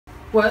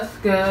What's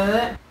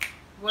good?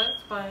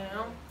 What's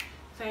fam?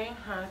 Saying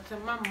hi to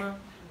mama.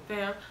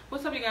 Fam.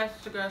 What's up, you guys?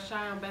 It's your girl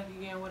Shy. I'm back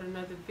again with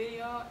another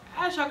video.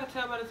 As y'all can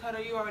tell by the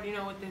title, you already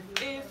know what this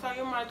is. So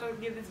you might as well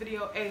give this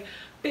video a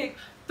big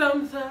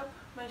thumbs up.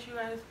 Make sure you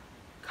guys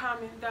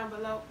comment down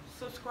below.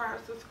 Subscribe.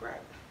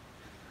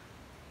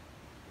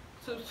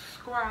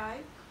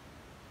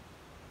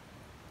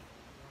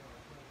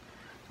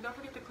 Don't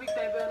forget to click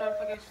that bell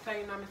notification so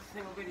you not miss a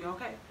single video,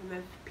 okay? And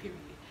that's period.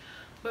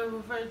 But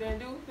without further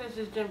ado, let's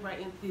just jump right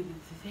into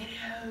this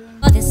video.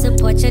 To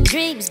support your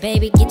dreams,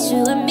 baby, get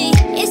you and me.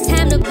 It's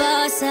time to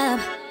boss up.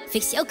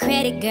 Fix your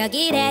credit, girl,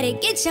 get at it,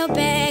 get your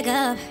bag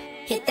up.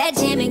 Hit that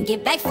gym and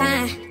get back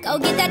fine. Go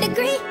get that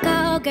degree,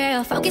 go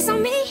girl, focus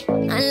on me.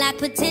 Unlock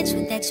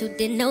potential that you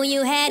didn't know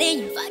you had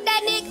in you. Fuck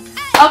that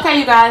nigga. Okay,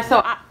 you guys,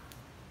 so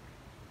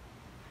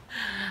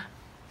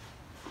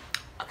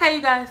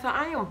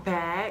I am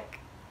back.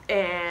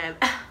 And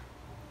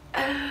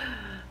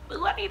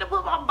I need to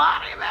put my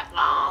body back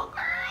on,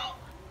 girl.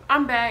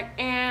 I'm back,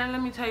 and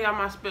let me tell y'all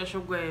my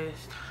special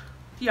guest.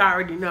 Y'all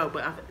already know,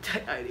 but I'm gonna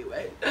tell y'all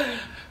anyway.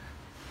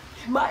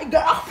 My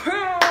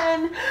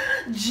girlfriend,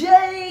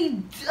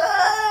 Jada.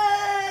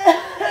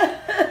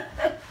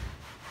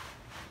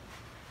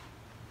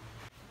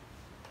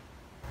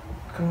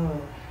 Come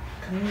on.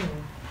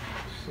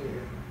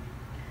 Shit.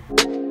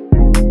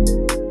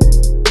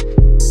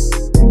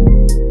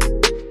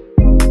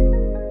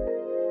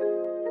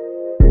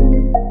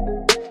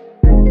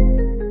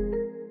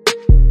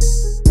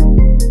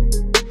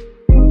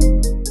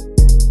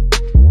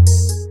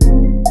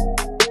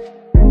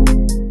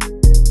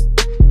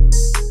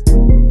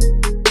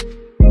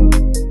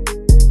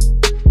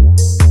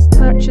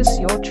 Purchase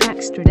your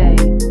tracks today.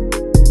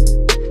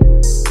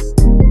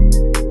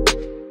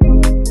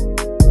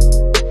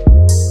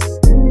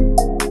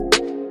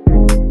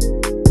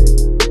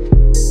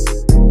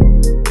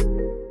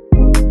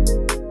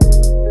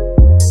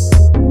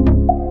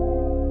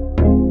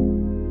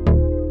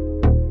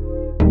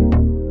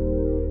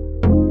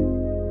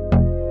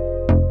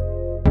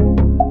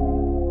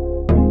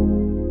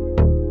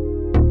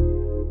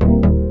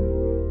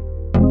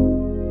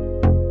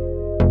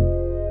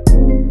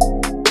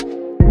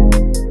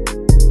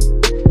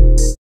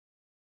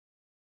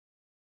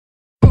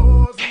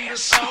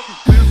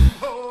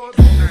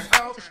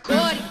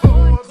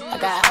 I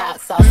got hot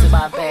sauce in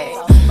my bag.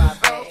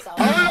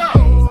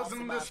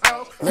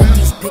 Let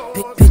these big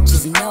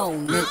bitches know,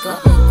 nigga.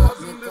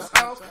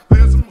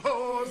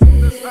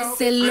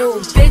 Say, little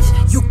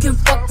bitch, you can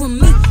fuck with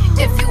me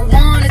if you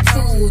wanted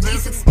to.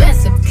 These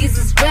expensive, these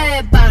is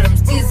red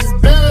bottoms, these is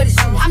bloody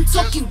shoes. I'm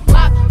talking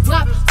wop,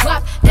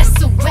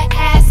 that's a wet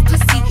ass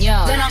pussy.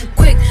 Yeah. Then I'm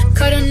quick,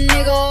 cut a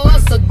nigga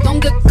off, so don't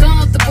get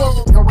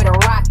comfortable. Go where the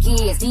rock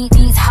is.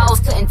 These hoes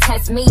couldn't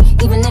test me,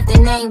 even if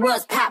their name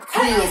was Pop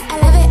Quiz. I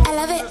love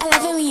it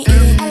when you eat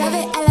it. I love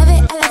it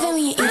when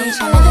you eat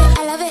it. I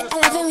love it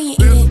when you eat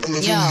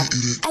it. Yo.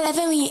 I love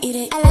it when you eat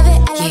it. I love it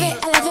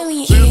when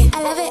you eat it. I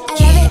love it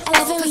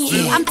when you eat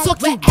it. I'm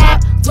talking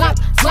wop,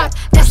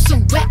 that's a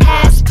wet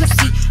ass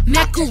pussy.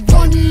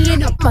 Macaroni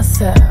in a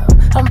Myself,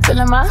 I'm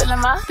feeling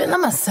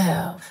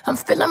myself. I'm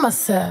feeling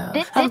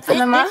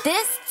myself.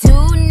 This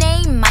dude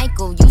named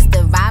Michael used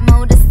to ride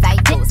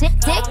motorcycles. Dick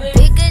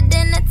bigger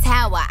than a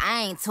tower.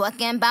 I ain't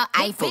talking about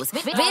Eiffels.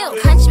 Real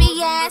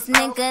country ass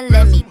nigga,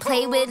 let me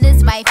play with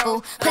his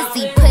rifle.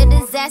 Pussy put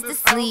his ass to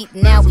sleep.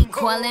 Now we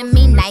calling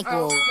me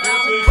Nyquil.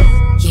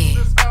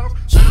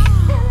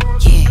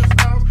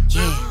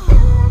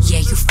 Yeah,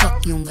 you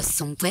fucking with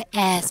some wet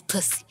ass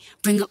pussy.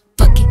 Bring a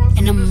bucket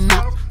and a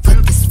mop for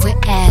this wet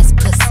ass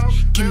pussy.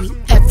 Give me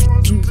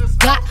everything you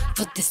got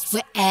for this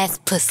wet ass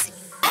pussy.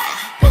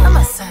 I'm feeling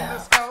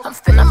myself. I'm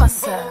feeling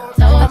myself.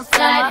 I'm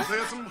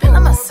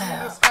feeling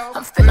myself.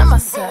 I'm feeling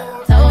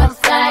myself. I'm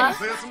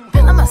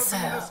feeling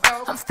myself.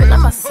 I'm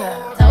feeling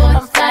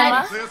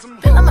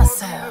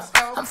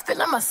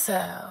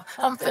myself.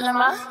 I'm feeling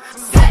my.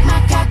 Smack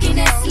my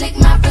cockiness, lick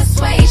my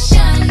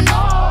persuasion.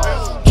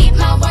 Eat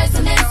my words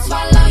and then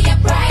swallow your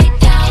pride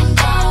down.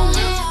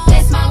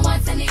 Place my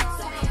words and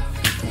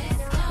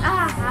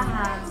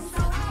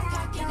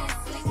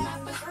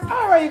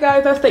Alright, you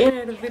guys, that's the end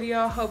of the video.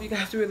 I hope you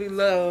guys really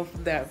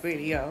loved that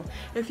video.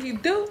 If you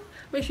do,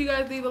 make sure you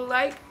guys leave a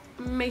like.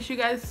 Make sure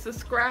you guys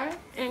subscribe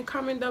and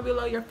comment down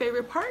below your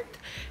favorite part.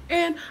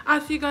 And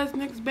I'll see you guys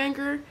next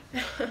banger.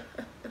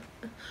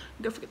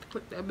 Don't forget to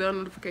click that bell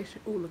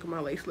notification. Ooh, look at my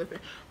lace slipping.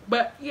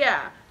 But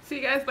yeah, see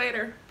you guys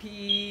later.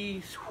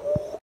 Peace.